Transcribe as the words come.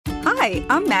Hi,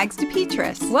 I'm Mags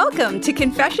DePetris. Welcome to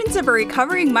Confessions of a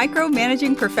Recovering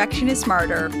Micromanaging Perfectionist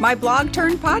Martyr, my blog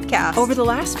turned podcast. Over the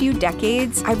last few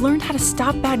decades, I've learned how to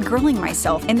stop bad girling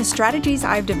myself, and the strategies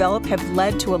I've developed have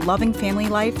led to a loving family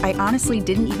life I honestly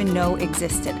didn't even know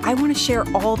existed. I want to share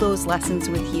all those lessons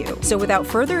with you. So without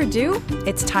further ado,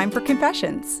 it's time for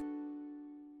Confessions.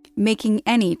 Making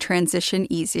any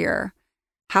transition easier.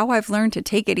 How I've learned to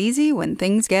take it easy when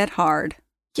things get hard.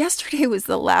 Yesterday was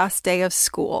the last day of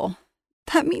school.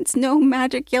 That means no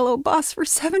magic yellow bus for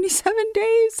 77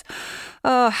 days.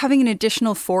 Having an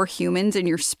additional 4 humans in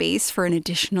your space for an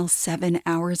additional 7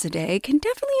 hours a day can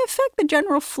definitely affect the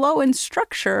general flow and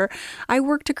structure I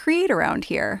work to create around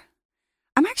here.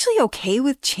 I'm actually okay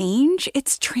with change.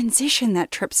 It's transition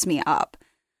that trips me up.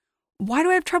 Why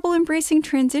do I have trouble embracing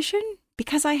transition?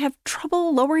 Because I have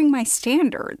trouble lowering my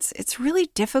standards. It's really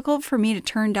difficult for me to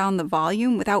turn down the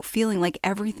volume without feeling like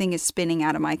everything is spinning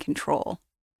out of my control.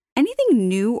 Anything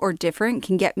new or different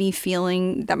can get me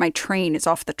feeling that my train is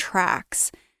off the tracks.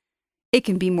 It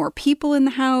can be more people in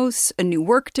the house, a new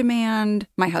work demand,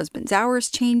 my husband's hours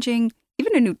changing,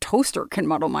 even a new toaster can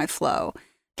muddle my flow.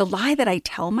 The lie that I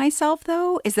tell myself,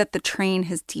 though, is that the train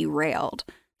has derailed.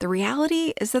 The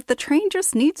reality is that the train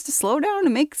just needs to slow down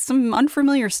and make some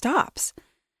unfamiliar stops.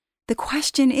 The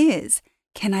question is,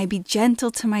 can I be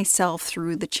gentle to myself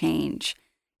through the change?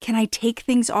 Can I take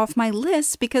things off my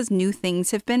list because new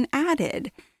things have been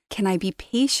added? Can I be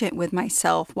patient with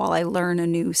myself while I learn a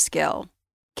new skill?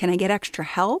 Can I get extra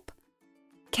help?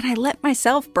 Can I let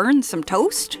myself burn some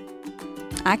toast?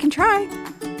 I can try.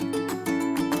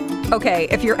 Okay,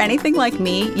 if you're anything like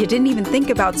me, you didn't even think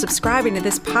about subscribing to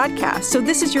this podcast, so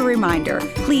this is your reminder.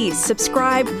 Please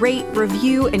subscribe, rate,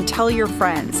 review, and tell your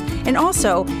friends. And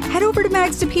also, head over to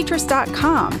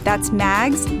magsdepetris.com. That's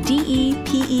Mags,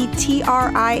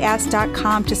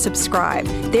 DEPETRIS.com to subscribe.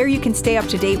 There you can stay up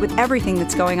to date with everything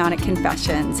that's going on at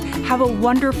Confessions. Have a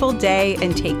wonderful day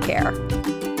and take care.